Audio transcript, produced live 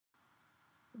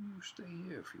You stay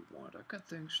here if you want. I got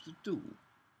things to do.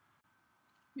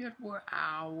 Yet we're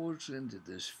hours into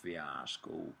this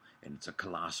fiasco, and it's a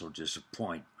colossal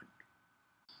disappointment.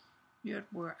 Yet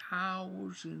we're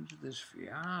hours into this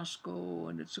fiasco,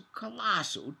 and it's a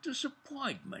colossal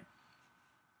disappointment.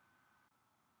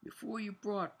 Before you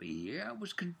brought me here, I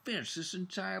was convinced this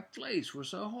entire place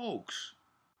was a hoax.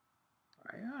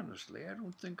 I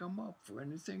don't think I'm up for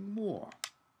anything more.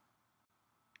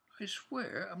 I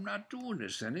swear I'm not doing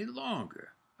this any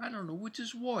longer. I don't know which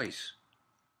is worse.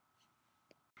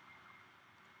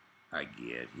 I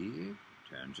get here.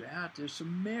 Turns out there's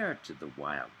some merit to the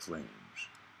wild claims.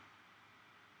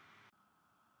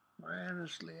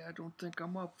 Honestly, I don't think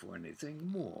I'm up for anything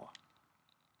more.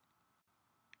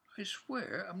 I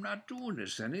swear I'm not doing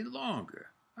this any longer.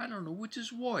 I don't know which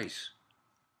is worse.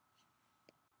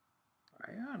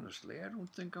 I don't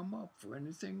think I'm up for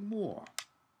anything more.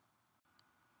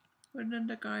 And then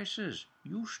the guy says,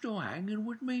 "You still hanging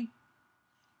with me?"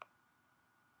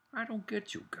 I don't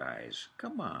get you guys.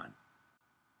 Come on.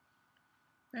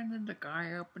 And then the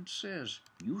guy up and says,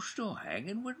 "You still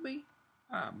hanging with me?"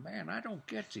 Ah, man, I don't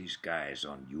get these guys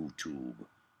on YouTube.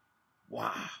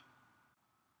 Wow.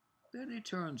 Then he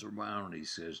turns around and he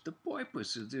says, "The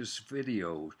purpose of this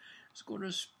video is going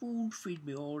to spoon feed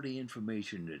me all the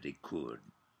information that he could."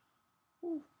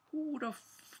 Who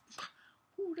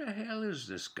the hell is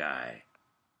this guy?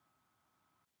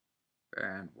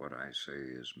 And what I say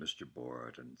is, Mr.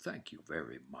 Borodin, thank you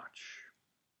very much.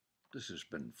 This has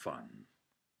been fun,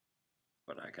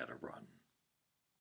 but I gotta run.